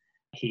voice,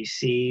 he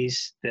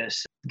sees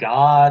this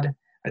God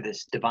or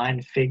this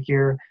divine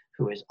figure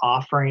who is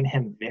offering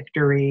him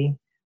victory.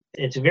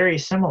 It's very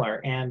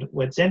similar. And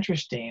what's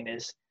interesting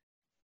is,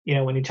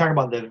 when you talk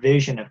about the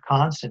vision of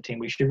Constantine,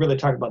 we should really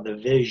talk about the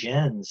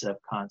visions of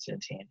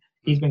Constantine.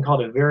 He's been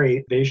called a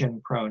very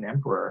vision-prone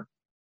emperor.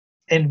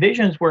 And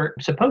visions were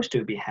supposed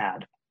to be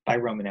had by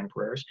Roman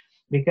emperors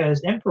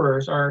because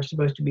emperors are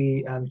supposed to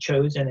be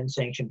chosen and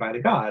sanctioned by the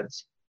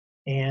gods.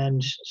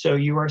 And so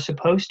you are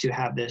supposed to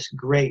have this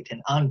great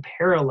and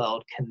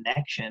unparalleled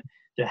connection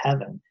to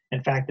heaven.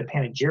 In fact, the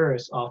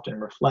panegyrists often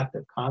reflect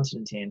of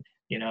Constantine.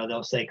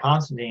 They'll say,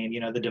 Constantine,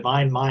 the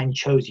divine mind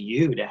chose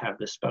you to have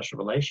this special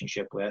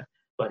relationship with,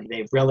 but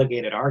they've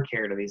relegated our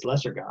care to these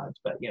lesser gods.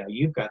 But,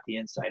 you've got the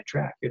inside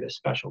track. You're this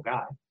special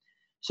guy.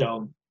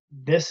 So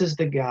this is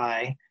the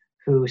guy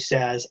who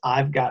says,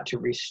 I've got to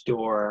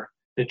restore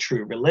the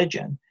true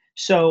religion.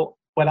 So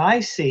what I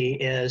see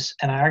is,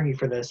 and I argue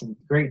for this in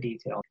great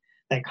detail,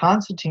 that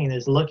Constantine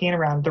is looking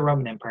around the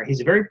Roman Empire.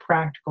 He's very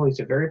practical. He's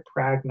a very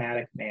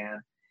pragmatic man.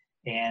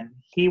 And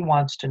he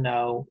wants to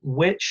know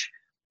which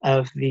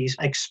of these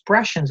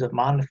expressions of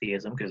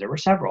monotheism, because there were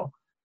several,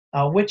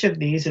 which of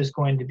these is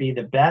going to be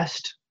the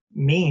best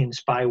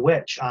means by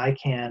which I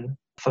can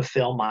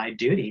fulfill my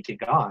duty to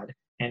God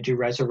and to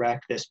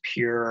resurrect this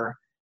pure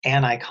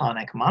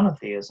aniconic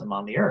monotheism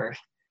on the earth.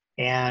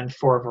 And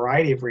for a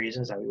variety of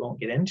reasons that we won't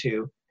get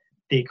into,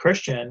 the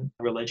Christian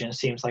religion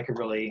seems like a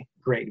really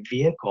great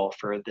vehicle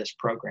for this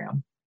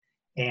program.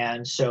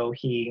 And so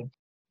he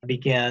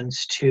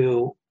begins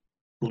to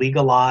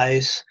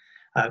legalize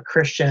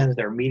Christians,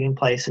 their meeting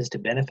places to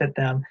benefit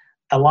them.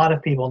 A lot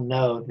of people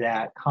know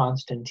that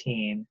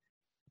Constantine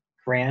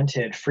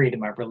granted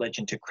freedom of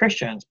religion to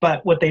Christians,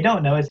 but what they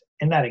don't know is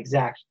in that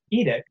exact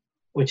edict,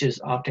 which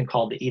is often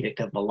called the Edict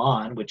of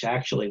Milan, which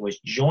actually was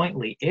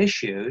jointly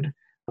issued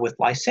with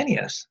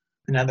Licinius,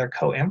 another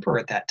co-emperor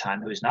at that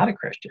time who was not a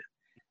Christian.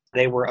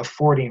 They were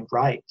affording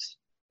rights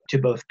to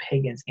both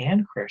pagans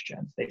and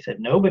Christians. They said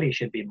nobody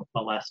should be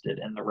molested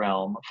in the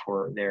realm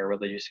for their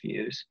religious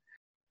views.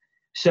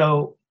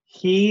 So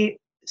he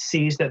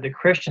sees that the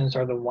Christians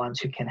are the ones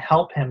who can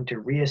help him to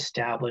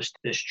reestablish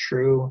this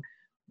true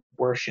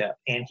worship.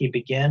 And he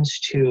begins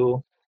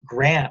to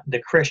grant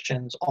the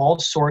Christians all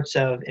sorts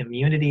of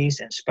immunities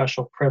and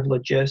special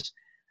privileges.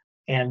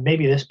 And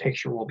maybe this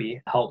picture will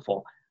be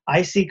helpful.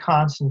 I see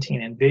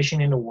Constantine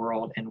envisioning a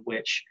world in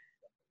which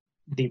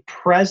the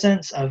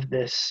presence of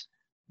this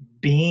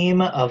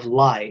beam of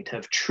light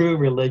of true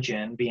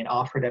religion being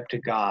offered up to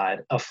God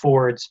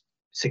affords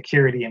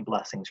security and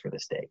blessings for the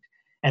state.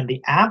 And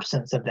the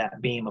absence of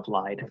that beam of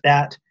light, of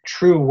that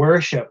true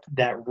worship,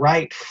 that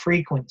right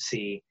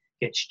frequency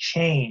gets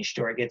changed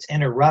or it gets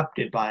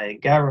interrupted by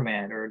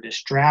government or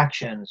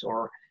distractions,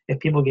 or if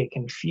people get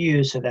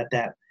confused so that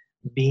that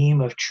beam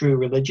of true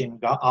religion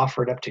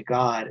offered up to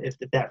God, if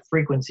that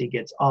frequency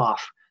gets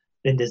off,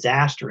 then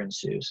disaster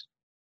ensues.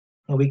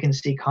 And we can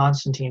see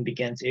Constantine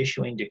begins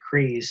issuing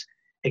decrees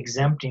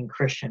exempting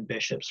Christian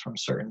bishops from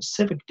certain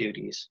civic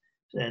duties,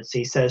 as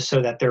he says,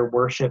 so that their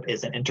worship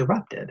isn't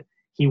interrupted.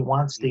 He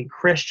wants the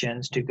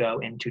Christians to go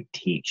and to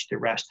teach the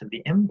rest of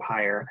the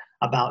empire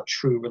about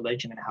true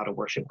religion and how to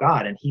worship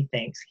God. And he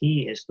thinks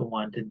he is the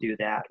one to do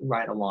that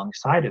right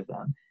alongside of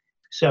them.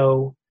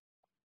 So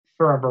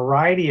for a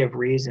variety of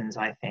reasons,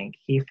 I think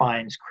he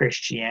finds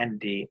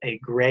Christianity a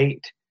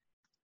great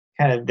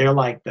kind of, they're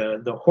like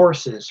the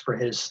horses for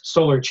his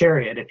solar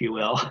chariot, if you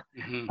will,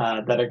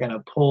 that are going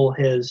to pull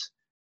his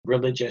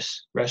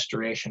religious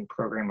restoration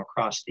program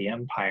across the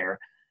empire.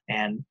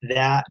 And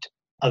that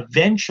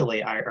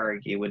eventually, I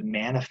argue, would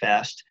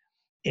manifest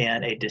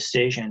in a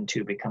decision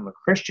to become a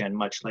Christian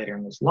much later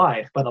in his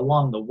life. But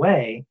along the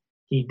way,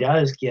 he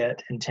does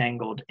get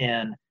entangled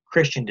in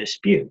Christian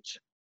disputes.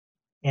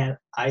 And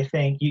I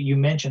think you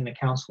mentioned the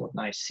Council of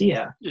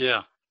Nicaea.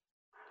 Yeah.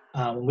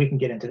 We can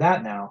get into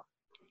that now.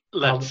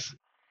 Let's.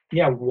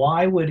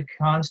 Why would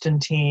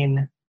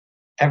Constantine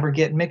ever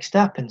get mixed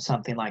up in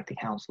something like the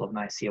Council of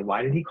Nicaea?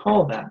 Why did he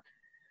call that?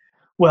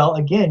 Well,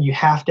 again, you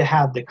have to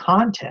have the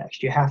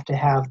context. You have to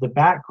have the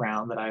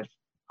background that I've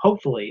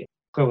hopefully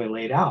clearly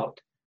laid out,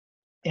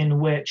 in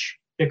which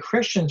the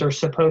Christians are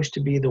supposed to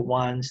be the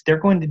ones, they're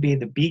going to be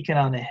the beacon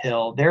on the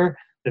hill. They're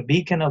the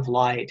beacon of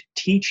light,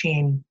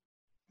 teaching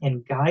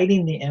and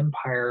guiding the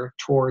empire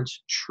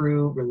towards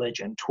true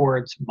religion,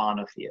 towards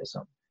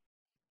monotheism.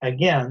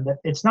 again,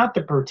 it's not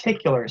the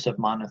particulars of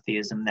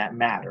monotheism that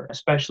matter,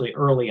 especially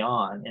early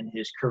on in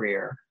his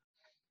career.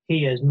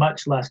 He is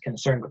much less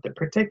concerned with the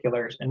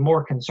particulars and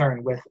more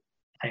concerned with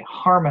a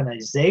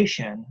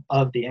harmonization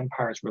of the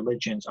empire's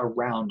religions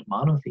around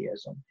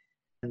monotheism.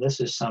 And this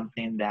is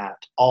something that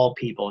all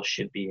people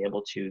should be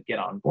able to get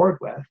on board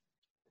with.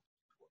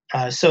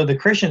 So the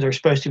Christians are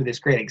supposed to be this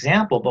great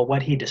example, but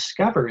what he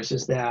discovers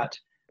is that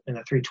in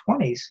the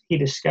 320s, he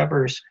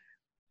discovers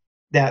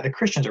that the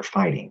Christians are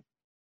fighting.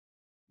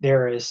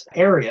 There is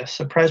Arius,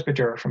 a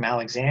presbyter from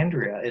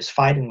Alexandria, is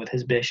fighting with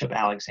his bishop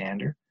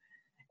Alexander,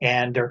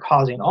 and they're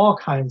causing all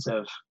kinds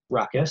of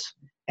ruckus,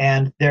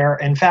 and they're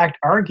in fact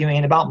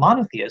arguing about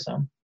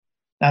monotheism.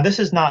 Now, this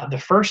is not the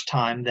first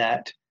time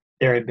that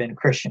there had been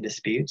Christian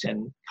disputes,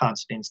 and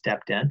Constantine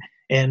stepped in.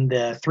 In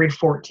the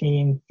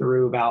 314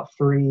 through about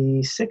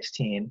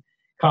 316,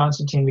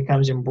 Constantine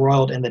becomes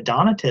embroiled in the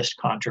Donatist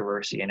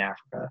controversy in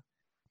Africa,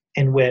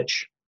 in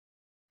which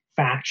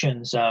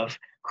factions of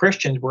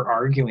Christians were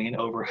arguing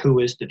over who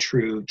is the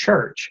true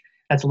church.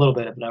 That's a little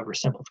bit of an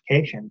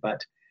oversimplification,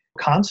 but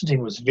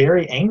Constantine was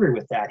very angry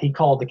with that. He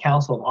called the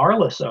Council of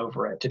Arles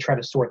over it to try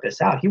to sort this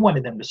out. He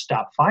wanted them to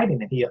stop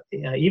fighting, and he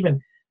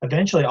even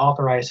eventually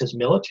authorized his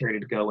military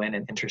to go in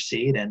and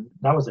intercede, and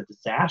that was a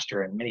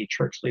disaster, and many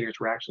church leaders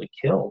were actually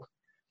killed.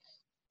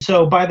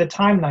 So by the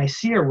time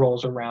Nicaea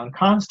rolls around,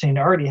 Constantine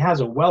already has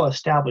a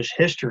well-established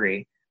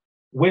history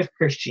with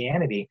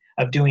Christianity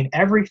of doing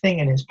everything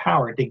in his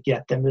power to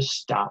get them to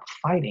stop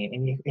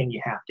fighting. And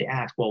you have to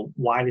ask, well,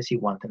 why does he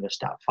want them to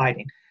stop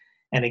fighting?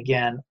 And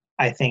again,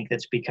 I think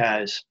that's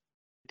because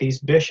these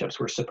bishops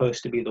were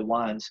supposed to be the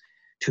ones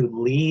to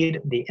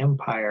lead the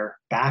empire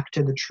back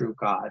to the true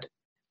God.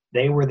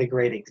 They were the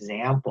great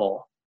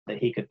example that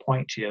he could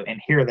point to,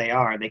 and here they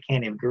are, they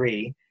can't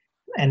agree.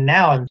 And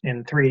now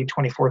in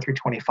 324,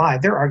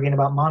 325, they're arguing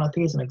about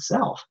monotheism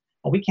itself.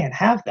 Well, we can't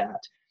have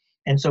that.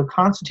 And so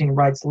Constantine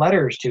writes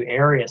letters to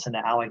Arius and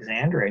to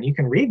Alexandria, and you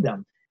can read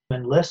them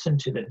and listen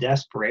to the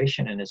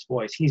desperation in his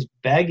voice. He's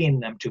begging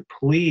them to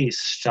please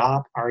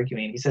stop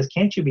arguing. He says,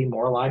 can't you be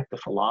more like the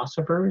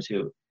philosophers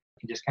who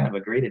can just kind of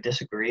agree to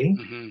disagree?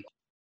 Mm-hmm.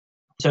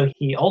 So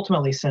he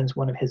ultimately sends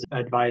one of his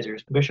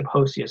advisors, Bishop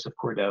Hosius of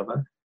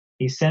Cordova.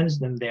 He sends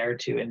them there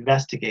to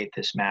investigate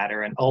this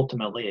matter, and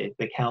ultimately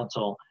the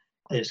council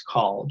is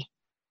called.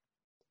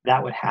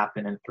 That would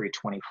happen in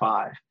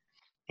 325.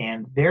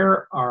 And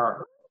there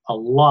are a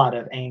lot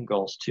of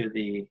angles to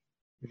the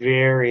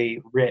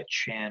very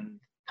rich and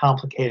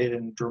complicated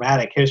and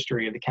dramatic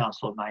history of the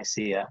Council of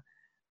Nicaea.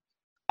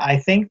 I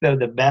think, though,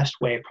 the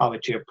best way probably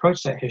to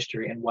approach that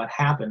history and what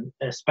happened,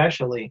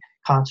 especially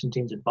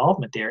Constantine's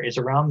involvement there, is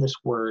around this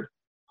word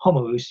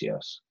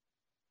homoousios.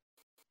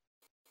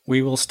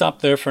 We will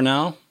stop there for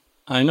now.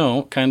 I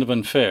know, kind of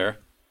unfair.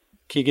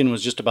 Keegan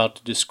was just about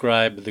to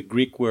describe the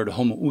Greek word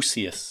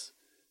homoousios,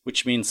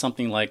 which means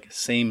something like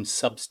same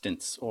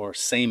substance or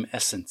same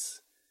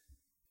essence.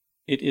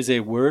 It is a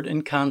word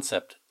and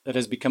concept that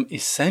has become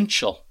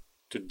essential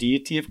to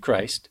deity of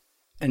Christ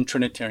and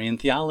Trinitarian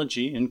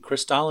theology and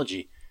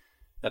Christology,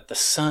 that the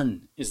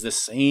Son is the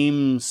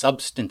same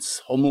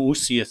substance,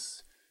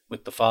 homoousios,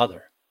 with the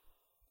Father.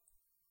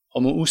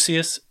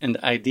 Homoousios and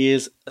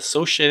ideas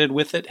associated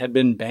with it had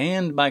been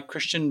banned by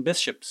Christian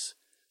bishops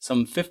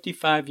some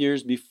 55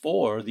 years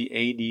before the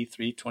AD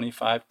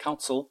 325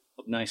 Council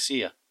of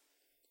Nicaea.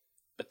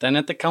 But then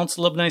at the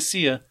Council of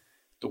Nicaea,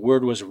 the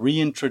word was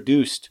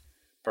reintroduced,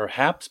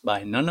 perhaps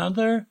by none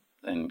other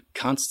than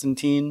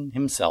Constantine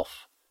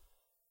himself.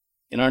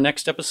 In our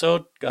next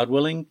episode, God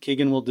willing,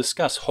 Keegan will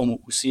discuss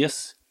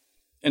homoousios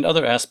and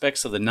other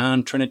aspects of the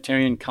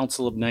non-Trinitarian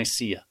Council of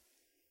Nicaea,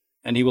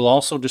 and he will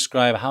also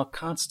describe how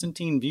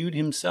Constantine viewed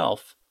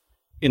himself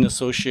in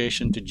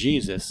association to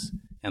Jesus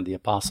and the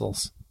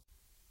apostles.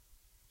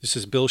 This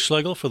is Bill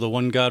Schlegel for the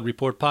One God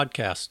Report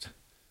podcast.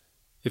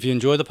 If you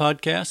enjoy the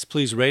podcast,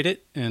 please rate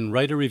it and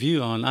write a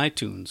review on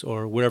iTunes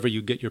or wherever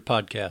you get your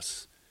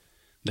podcasts.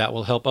 That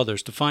will help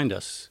others to find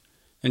us,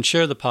 and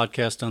share the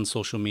podcast on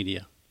social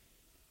media.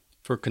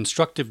 For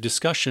constructive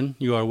discussion,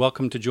 you are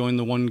welcome to join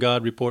the One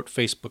God Report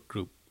Facebook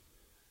group.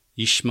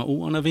 Yishma'u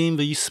anavim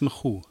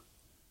v'yismachu.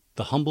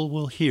 The humble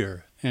will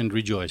hear and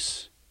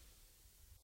rejoice.